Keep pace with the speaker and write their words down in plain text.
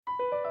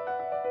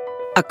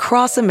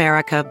Across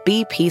America,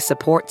 BP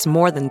supports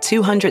more than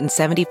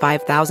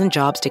 275,000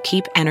 jobs to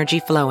keep energy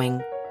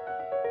flowing.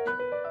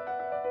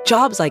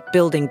 Jobs like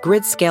building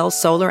grid-scale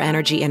solar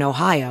energy in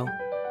Ohio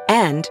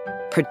and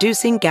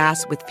producing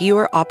gas with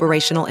fewer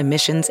operational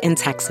emissions in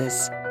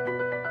Texas.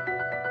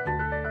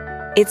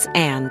 It's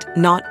and,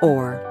 not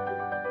or.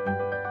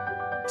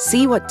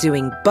 See what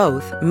doing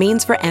both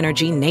means for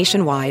energy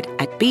nationwide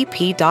at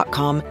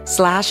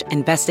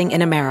bp.com/investing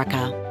in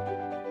America.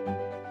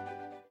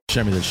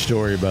 Sent me this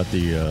story about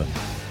the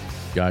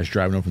guys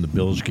driving home from the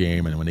Bills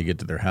game, and when they get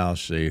to their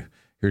house, they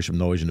hear some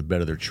noise in the bed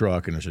of their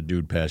truck, and there's a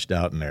dude passed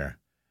out in there.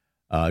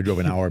 I drove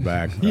an hour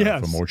back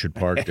from Orchard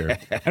Park there.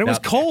 And it was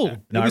cold.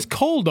 It was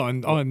cold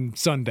on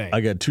Sunday. I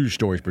got two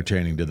stories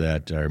pertaining to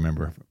that. I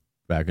remember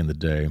back in the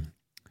day.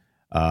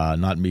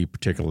 Not me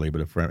particularly,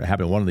 but a friend.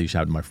 One of these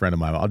happened to my friend of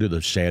mine. I'll do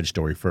the sad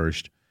story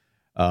first.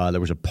 There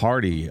was a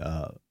party,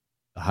 a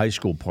high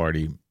school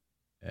party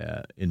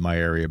in my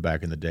area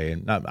back in the day.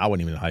 And I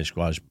wasn't even in high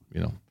school. I was,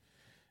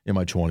 in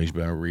my 20s,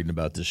 but I was reading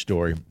about this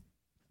story.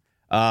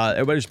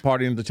 Everybody's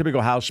partying, the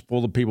typical house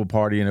full of people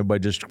partying. Everybody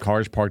just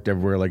cars parked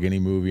everywhere like any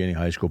movie, any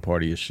high school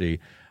party you see.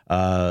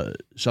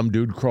 Some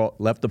dude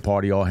left the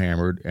party all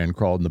hammered and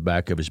crawled in the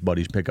back of his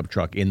buddy's pickup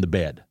truck in the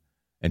bed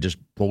and just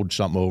pulled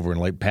something over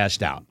and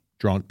passed out.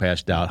 Drunk,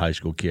 passed out, high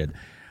school kid.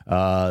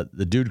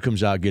 The dude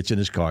comes out, gets in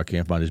his car,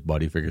 can't find his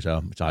buddy, figures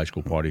out it's a high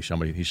school party.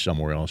 He's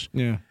somewhere else.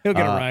 Yeah, he'll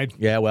get a ride.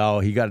 Yeah, well,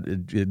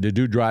 the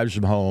dude drives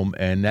him home,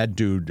 and that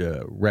dude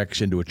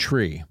wrecks into a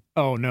tree.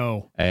 Oh,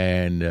 no.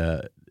 And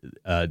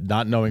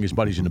not knowing his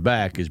buddy's in the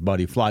back, his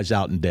buddy flies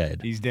out and dead.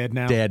 He's dead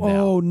now? Dead now.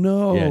 Oh,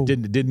 no. Yeah,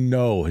 didn't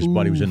know his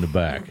buddy was in the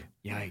back.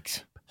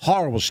 Yikes.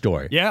 Horrible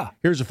story. Yeah.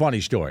 Here's a funny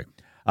story.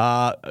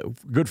 A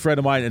good friend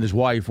of mine and his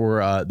wife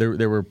were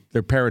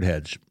they're parrot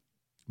heads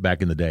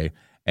back in the day,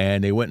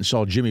 and they went and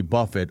saw Jimmy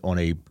Buffett on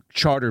a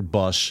chartered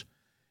bus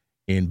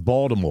in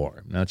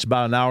Baltimore. Now, it's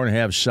about an hour and a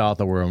half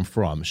south of where I'm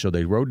from. So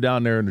they rode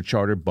down there in the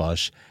chartered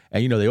bus,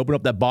 and, they open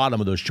up that bottom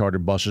of those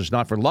chartered buses,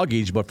 not for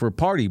luggage, but for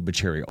party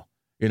material.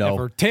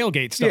 For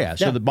tailgate stuff. Yeah,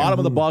 so the bottom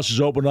of the bus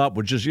is open up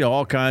with just,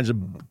 all kinds of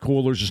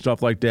coolers and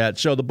stuff like that.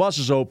 So the bus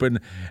is open,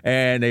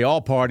 and they all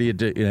party.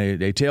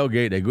 They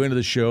tailgate. They go into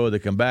the show. They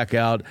come back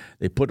out.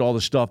 They put all the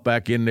stuff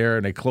back in there,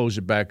 and they close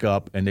it back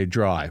up, and they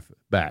drive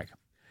back.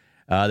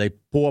 They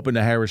pull up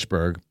into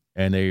Harrisburg,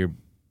 and they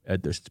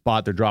at the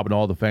spot they're dropping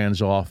all the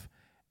fans off,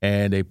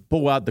 and they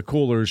pull out the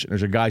coolers, and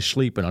there's a guy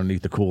sleeping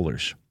underneath the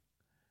coolers,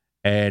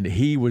 and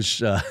he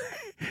was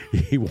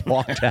he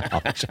walked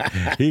out.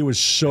 He was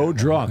so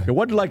drunk. It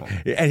wasn't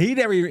and he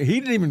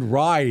didn't even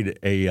ride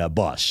a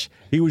bus.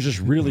 He was just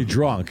really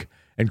drunk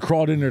and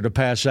crawled in there to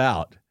pass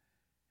out,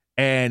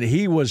 and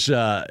he was.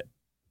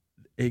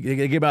 They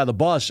get him out of the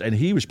bus, and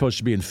he was supposed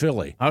to be in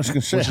Philly. I was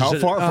going to say, how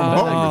far from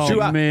home?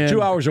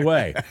 2 hours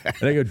away. And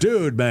they go,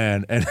 dude,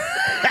 man. And,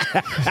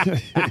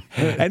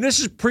 and this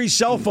is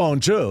pre-cell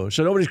phone, too,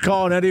 so nobody's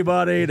calling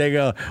anybody. They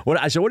go,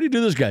 I said, what do you do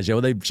to this guy?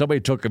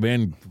 Somebody took him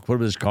in, put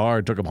him in his car,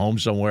 and took him home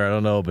somewhere. I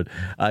don't know. But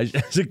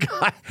as a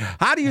guy,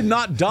 how do you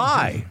not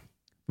die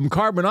from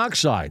carbon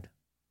monoxide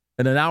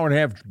in an hour and a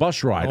half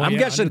bus ride? I'm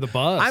guessing the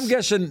bus. I'm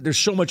guessing there's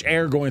so much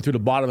air going through the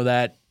bottom of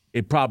that.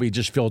 It probably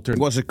just filtered.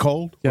 Was it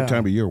cold? Yeah. What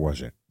time of year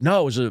was it?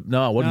 No, it wasn't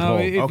cold.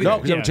 No,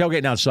 because they were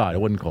tailgating outside.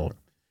 It wasn't cold.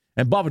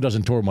 And Buffett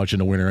doesn't tour much in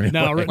the winter anyway.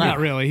 No, not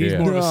really. He's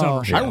more of a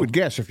summer show. I would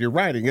guess if you're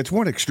riding, it's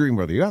one extreme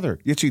or the other.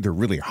 It's either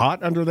really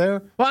hot under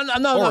there, or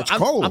it's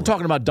cold. I'm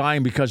talking about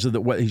dying because of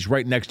he's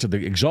right next to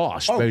the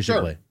exhaust,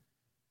 basically. Sure.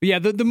 Yeah,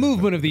 the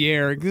movement of the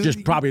air.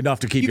 Just probably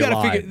enough to keep you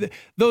alive. Figure,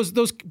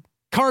 those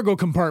cargo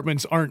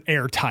compartments aren't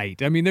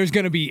airtight. I mean, there's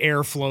going to be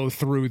airflow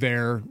through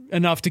there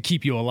enough to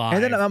keep you alive.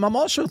 And then I'm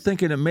also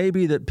thinking that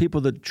maybe that people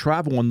that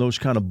travel on those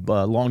kind of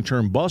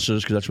long-term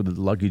buses, because that's what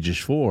the luggage is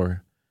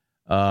for,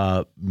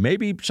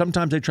 maybe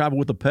sometimes they travel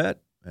with a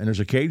pet, and there's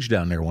a cage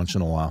down there once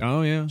in a while.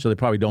 Oh, yeah. So they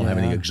probably don't have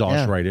any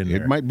exhaust right in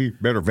there. It might be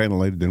better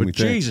ventilated than we think.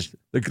 Jesus,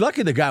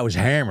 lucky the guy was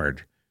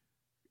hammered.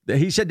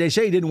 They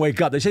say he didn't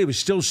wake up. They say he was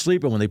still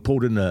sleeping when they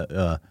pulled in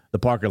the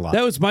parking lot.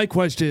 That was my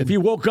question. If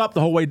you woke up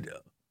the whole way,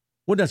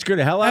 wouldn't that scare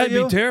the hell out of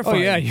you? That'd be terrifying. Oh,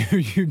 yeah,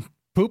 you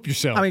poop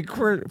yourself. I mean,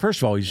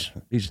 first of all,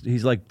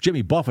 he's like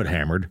Jimmy Buffett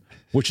hammered,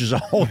 which is a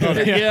whole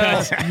other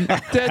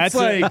that's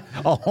like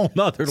a whole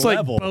nother it's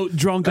level. Like boat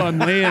drunk on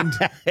land.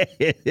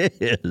 It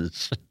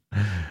is.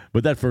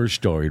 But that first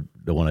story,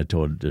 the one I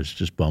told,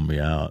 just bummed me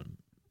out.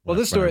 Well,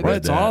 this story,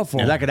 that's awful.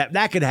 And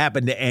that could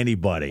happen to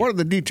anybody. What are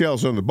the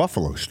details on the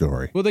Buffalo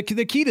story? Well, the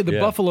key to the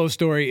Buffalo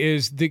story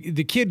is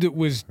the kid that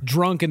was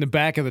drunk in the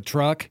back of the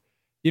truck.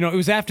 It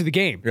was after the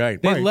game. Right.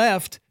 They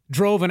left.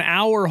 Drove an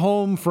hour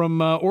home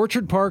from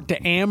Orchard Park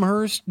to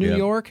Amherst, New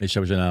York. They said it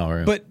was an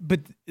hour. But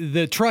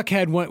the truck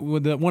had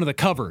one of the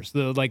covers,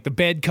 the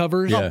bed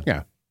covers.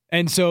 Yeah.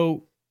 And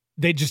so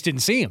they just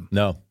didn't see him.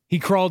 No. He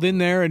crawled in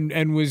there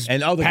and was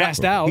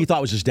passed out. He thought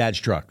it was his dad's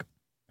truck.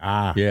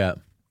 Yeah.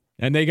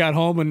 And they got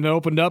home and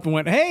opened up and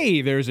went,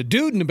 hey, there's a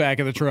dude in the back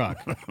of the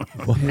truck.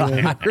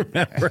 I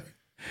remember.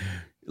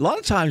 A lot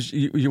of times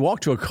you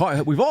walk to a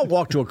car. We've all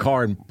walked to a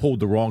car and pulled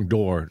the wrong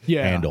door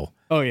handle.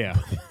 Oh, yeah.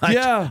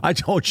 I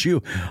told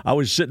you I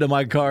was sitting in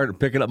my car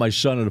picking up my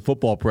son at a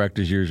football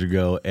practice years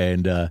ago,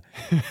 and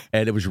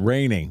it was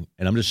raining,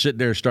 and I'm just sitting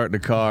there starting the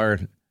car.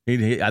 I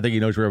think he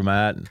knows where I'm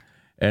at,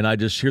 and I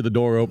just hear the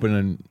door open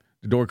and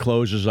the door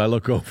closes. I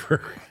look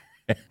over.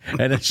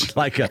 And it's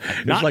like a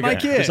kid.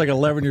 It's like an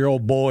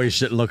 11-year-old boy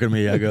sitting looking at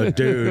me. I go,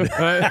 dude.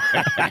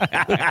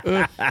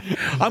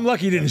 I'm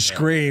lucky he didn't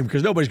scream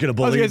because nobody's gonna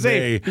believe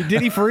me.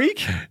 Did he freak?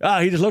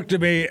 He just looked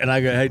at me and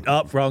I go, "Hey,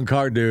 up, wrong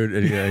car, dude."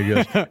 And he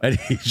goes, and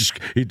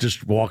he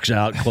just walks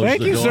out, closes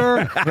the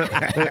door. Thank you,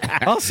 sir.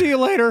 I'll see you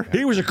later.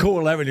 He was a cool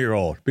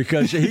 11-year-old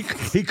because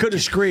he could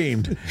have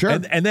screamed. Sure.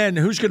 And then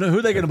who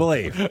they gonna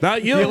believe?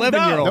 Not you. The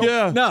 11-year-old.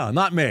 Yeah. No,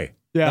 not me.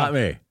 Yeah. Not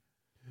me.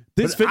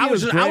 This video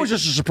I was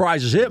just as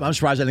surprised as him. I'm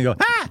surprised I didn't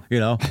go,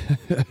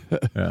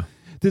 Yeah.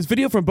 This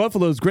video from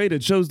Buffalo is great.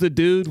 It shows the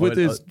dude with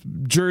his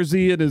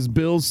jersey and his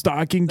Bills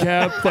stocking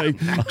cap, like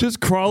just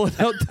crawling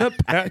out the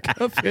back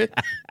of it.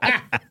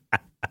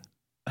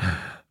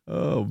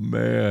 Oh,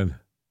 man.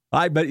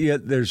 I bet you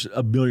there's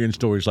a million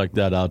stories like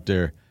that out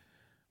there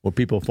where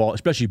people fall,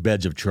 especially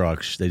beds of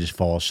trucks. They just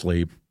fall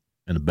asleep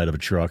in the bed of a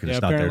truck, and it's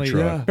not their truck.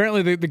 Yeah.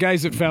 Apparently, the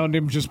guys that found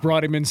him just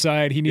brought him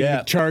inside. He needed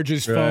to charge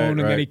his phone,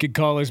 and then he could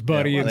call his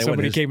buddy, and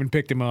somebody came and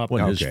picked him up.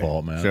 Wasn't his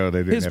fault, man. So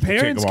they didn't His have to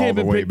parents take him all came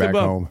the and way picked back him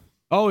up. home.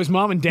 Oh, his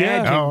mom and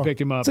dad came and picked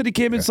him up. Said he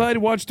came inside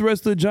and watched the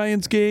rest of the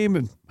Giants game,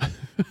 and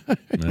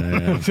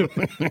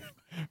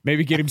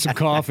maybe get him some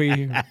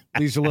coffee, at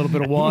least a little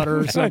bit of water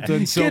or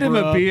something. get him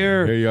a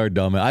beer. Here you are,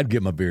 dumbass. I'd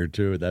give him a beer,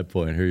 too, at that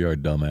point. Here you are,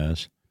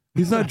 dumbass.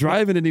 He's not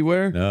driving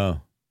anywhere.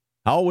 No.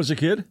 How old was the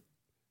kid?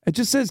 It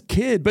just says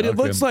kid, but it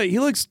looks like he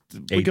looks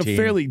like 18. a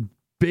fairly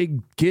big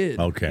kid.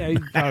 Okay.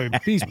 Yeah,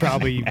 he's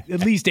probably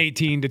at least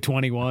 18 to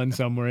 21,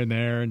 somewhere in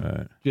there,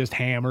 and just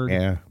hammered.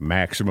 Yeah,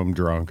 maximum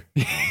drunk.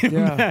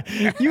 Yeah.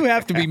 You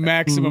have to be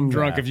maximum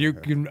drunk if you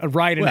can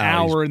ride an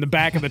hour in the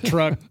back of the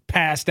truck,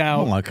 passed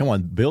out. Come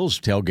on. Bill's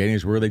tailgating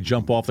is where they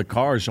jump off the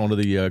cars onto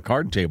the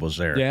card tables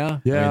there. Yeah.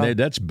 Yeah. I mean,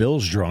 that's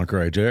Bill's drunk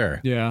right there.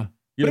 Yeah.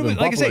 You live in like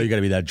I Buffalo, say, you got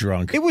to be that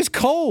drunk. It was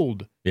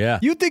cold. Yeah.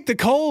 You'd think the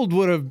cold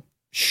would have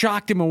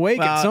shocked him awake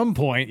at some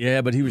point.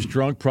 Yeah, but he was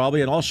drunk probably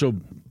and also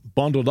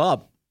bundled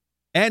up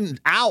and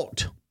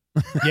out.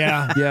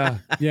 Yeah.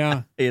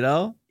 Yeah. You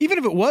know? Even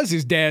if it was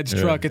his dad's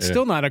truck, it's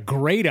still not a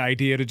great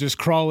idea to just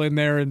crawl in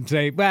there and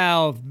say,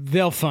 well,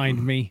 they'll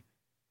find me.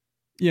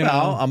 You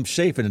know? I'm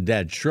safe in a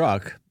dad's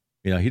truck.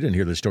 You know, he didn't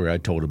hear the story I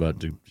told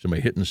about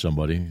somebody hitting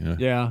somebody. You know?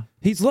 Yeah.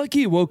 He's lucky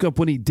he woke up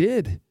when he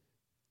did.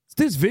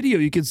 This video,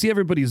 you can see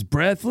everybody's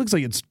breath. It looks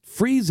like it's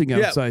freezing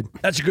outside. Yeah,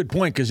 that's a good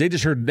point because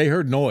they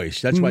heard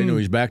noise. That's why I knew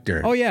he's back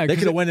there. Oh, yeah. They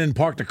could have went in and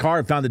parked the car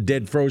and found the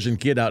dead frozen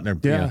kid out there.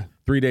 Yeah. You know,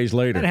 3 days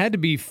later. It had to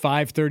be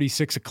 5:30,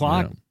 6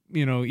 o'clock,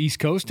 East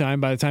Coast time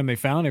by the time they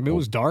found him. It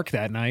was dark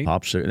that night.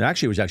 Actually,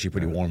 it was actually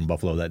pretty warm in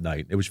Buffalo that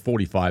night. It was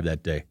 45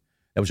 that day.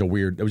 It was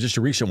just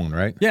a recent one,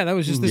 right? Yeah, that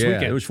was just this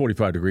weekend. It was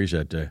 45 degrees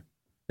that day.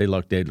 They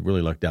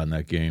really lucked out in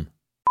that game.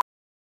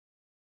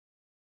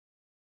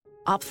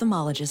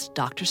 Ophthalmologist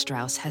Dr.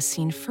 Strauss has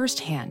seen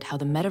firsthand how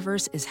the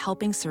metaverse is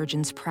helping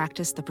surgeons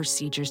practice the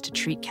procedures to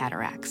treat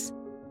cataracts.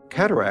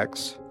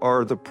 Cataracts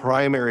are the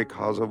primary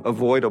cause of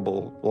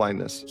avoidable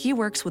blindness. He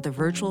works with a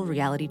virtual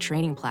reality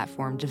training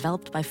platform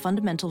developed by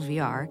Fundamental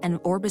VR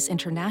and Orbis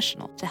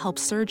International to help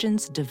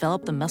surgeons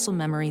develop the muscle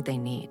memory they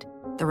need.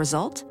 The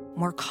result?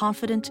 More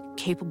confident,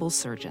 capable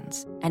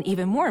surgeons. And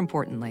even more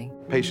importantly,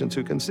 Patients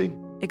who can see.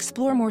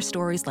 explore more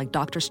stories like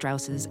Dr.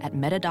 Strauss's at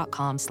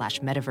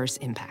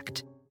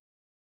meta.com/metaverseimpact.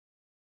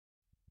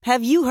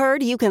 Have you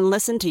heard you can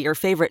listen to your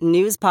favorite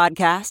news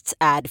podcasts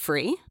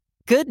ad-free?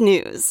 Good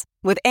news!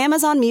 With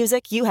Amazon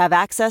Music, you have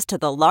access to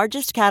the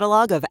largest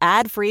catalog of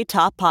ad-free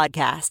top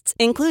podcasts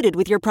included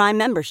with your Prime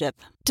membership.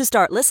 To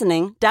start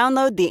listening,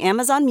 download the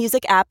Amazon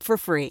Music app for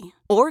free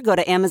or go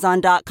to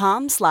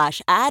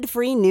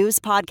amazon.com/ad-free news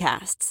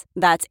podcasts.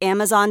 That's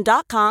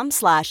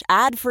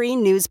amazon.com/ad-free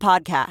news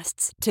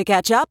podcasts to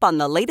catch up on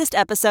the latest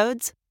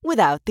episodes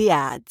without the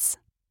ads.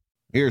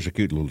 Here's a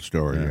cute little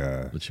story.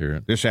 Let's hear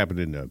it. This happened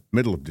in the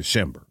middle of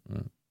December.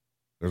 It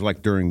was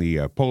like during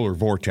the polar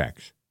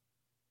vortex.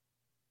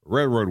 A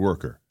railroad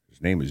worker.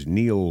 His name is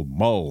Neil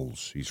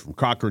Mulls. He's from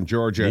Cochran,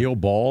 Georgia. Neil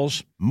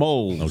Balls?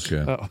 Mulls.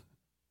 Okay.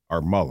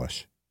 Or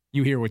Mullis.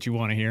 You hear what you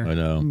want to hear. I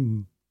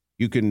know.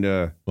 You can...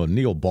 well,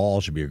 Neil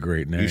Balls would be a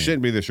great name. You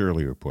sent me this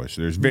earlier, Puss.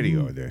 There's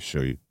video of this,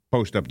 so you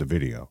post up the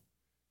video.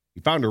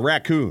 He found a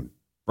raccoon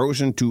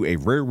frozen to a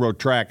railroad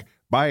track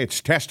by its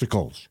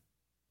testicles.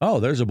 Oh,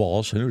 there's a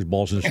balls. There's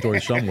balls in the story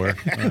somewhere.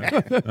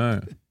 All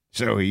right.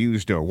 So he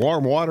used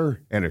warm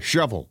water and a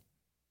shovel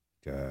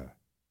to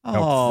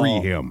help free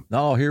him.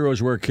 Not all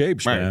heroes wear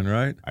capes, man,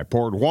 right? I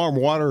poured warm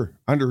water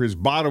under his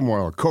bottom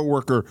while a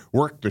coworker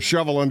worked the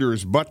shovel under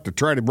his butt to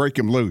try to break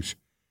him loose.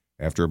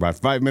 After about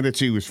 5 minutes,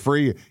 he was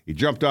free. He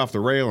jumped off the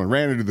rail and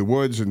ran into the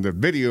woods, and the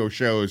video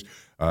shows,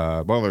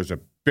 there's a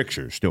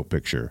still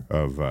picture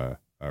of a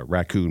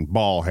raccoon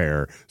ball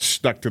hair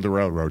stuck to the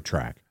railroad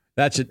track.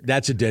 That's a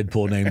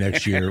Deadpool name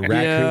next year.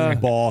 Raccoon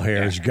ball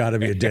hair's got to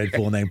be a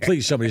Deadpool name.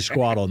 Please, somebody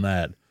squat on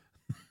that.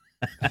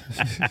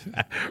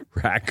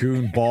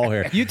 Raccoon ball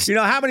hair. You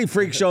know how many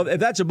freaks? So if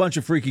that's a bunch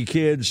of freaky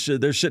kids,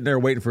 they're sitting there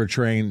waiting for a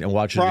train and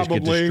watching it just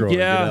get destroyed.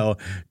 Yeah. You know?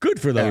 Good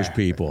for those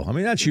people. I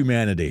mean, that's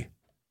humanity.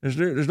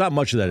 There's not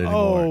much of that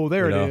anymore. Oh,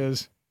 there it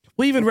is.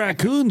 Well, even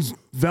raccoons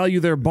value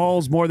their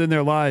balls more than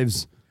their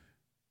lives.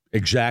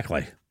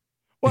 Exactly.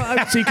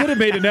 Well, so he could have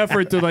made an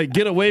effort to like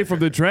get away from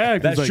the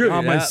track. That's He's true. like,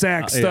 oh, my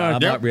sack's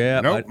stuck.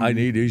 I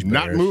need these bears.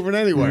 Not moving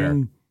anywhere.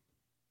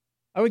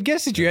 I would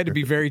guess that you had to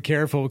be very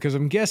careful because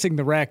I'm guessing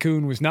the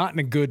raccoon was not in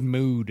a good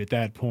mood at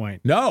that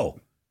point. No.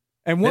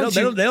 And They once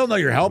don't know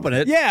you're helping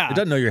it. Yeah. It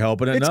doesn't know you're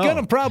helping it. it's no. going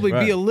to probably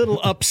be a little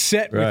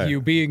upset Right. with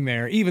you being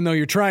there, even though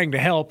you're trying to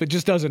help. It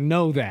just doesn't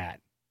know that.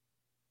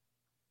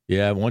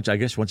 Yeah, once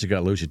it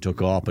got loose, it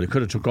took off, but it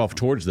could have took off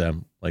towards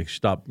them. Like,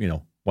 stop,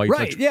 why you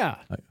Right, yeah.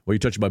 Well, you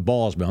touching my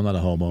balls, man. I'm not a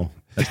homo.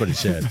 That's what it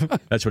said.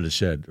 That's what it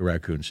said. The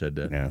raccoon said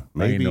that. Yeah,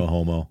 I ain't no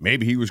homo.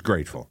 Maybe he was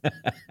grateful.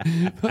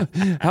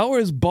 How are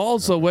his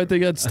balls so wet they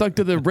got stuck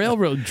to the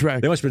railroad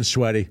track? They must have been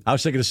sweaty. I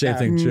was thinking the same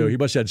thing, too. He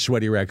must have had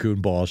sweaty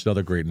raccoon balls.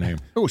 Another great name.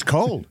 It was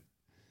cold.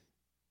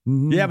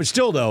 Yeah, but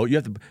still, though, you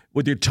have to,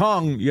 with your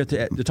tongue,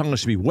 the tongue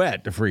has to be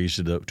wet to freeze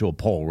to a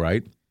pole,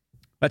 right?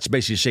 That's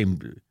basically the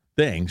same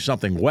thing.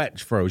 Something wet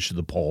froze to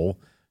the pole.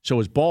 So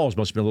his balls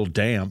must have been a little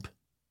damp.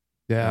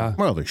 Yeah.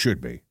 Well, they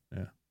should be.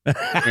 Yeah.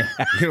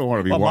 You don't want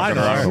to be Well, walking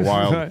mine around in the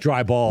wild.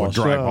 Dry balls.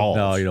 Dry balls.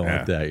 No, you don't Yeah.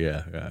 want that.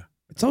 Yeah.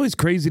 It's always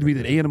crazy to me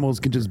that animals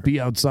can just be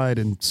outside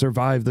and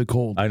survive the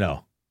cold. I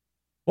know.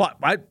 Well,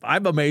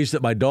 I'm amazed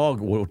that my dog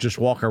will just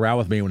walk around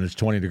with me when it's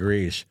 20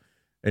 degrees.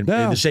 In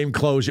the same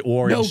clothes it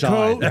wore No inside.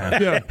 coat.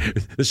 Yeah.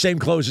 The same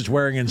clothes it's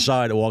wearing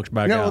inside, it walks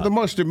back No, out. the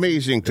most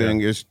amazing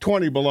thing is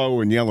 20 below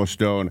in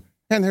Yellowstone,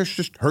 and there's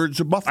just herds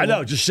of buffalo. I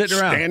know, just sitting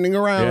around. Standing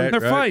around. Yeah, They're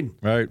right, fine.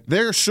 Right.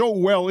 They're so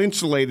well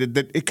insulated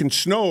that it can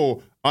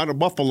snow on a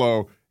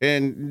buffalo,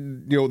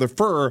 and the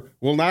fur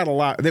will not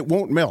allow. That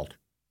won't melt.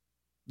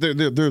 They're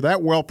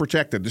that well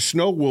protected. The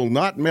snow will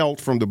not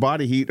melt from the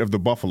body heat of the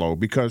buffalo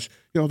because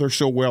they're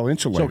so well So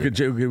insulated.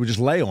 it would just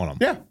lay on them.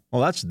 Yeah.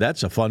 Well,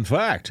 that's a fun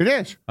fact. It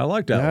is. I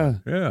like that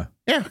one. Yeah.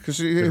 Yeah, because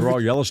We're all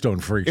Yellowstone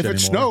freaks if anymore. it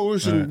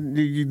snows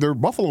and they're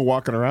buffalo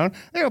walking around,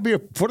 there'll be a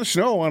foot of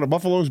snow on a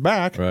buffalo's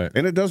back, Right.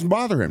 and it doesn't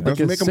bother him. Like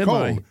Doesn't a make him semi.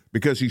 cold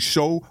because he's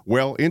so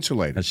well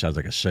insulated. That sounds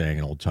like a saying,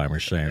 an old-timer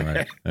saying,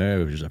 right? Hey,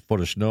 there's a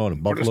foot of snow on a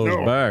of buffalo's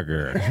snow. back.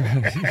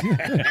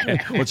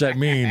 What's that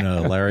mean,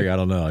 Larry? I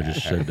don't know. I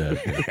just said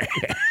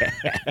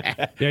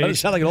that. Yeah, Doesn't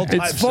sound like an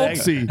old-time It's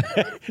saying.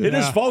 folksy. It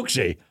is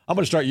folksy. I'm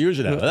going to start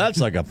using it. That's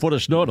like a foot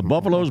of snow on a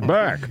buffalo's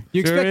back.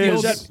 You expect Sure the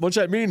is. old, What's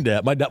that mean,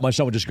 Dad? My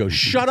son would just go,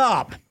 shut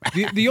up.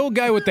 the old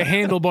guy with the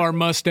handlebar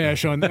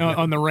mustache on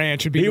the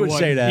ranch would be He the would one.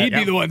 say that. He'd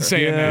be the one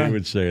saying Yeah. He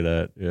would say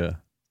that, yeah.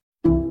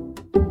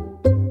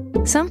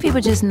 Some people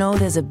just know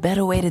there's a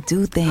better way to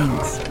do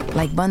things,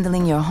 like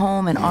bundling your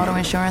home and auto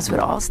insurance with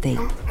Allstate,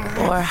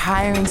 or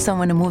hiring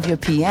someone to move your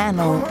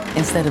piano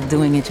instead of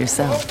doing it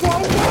yourself.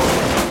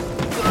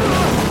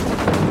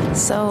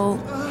 So,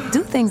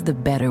 do things the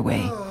better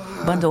way.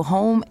 Bundle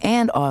home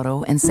and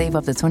auto and save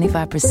up to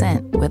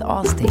 25% with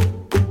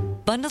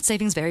Allstate. Bundled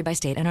savings vary by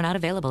state and are not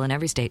available in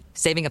every state.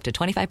 Saving up to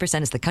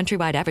 25% is the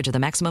countrywide average of the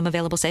maximum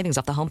available savings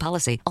off the home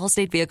policy.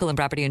 Allstate Vehicle and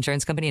Property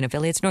Insurance Company and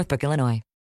affiliates, Northbrook, Illinois.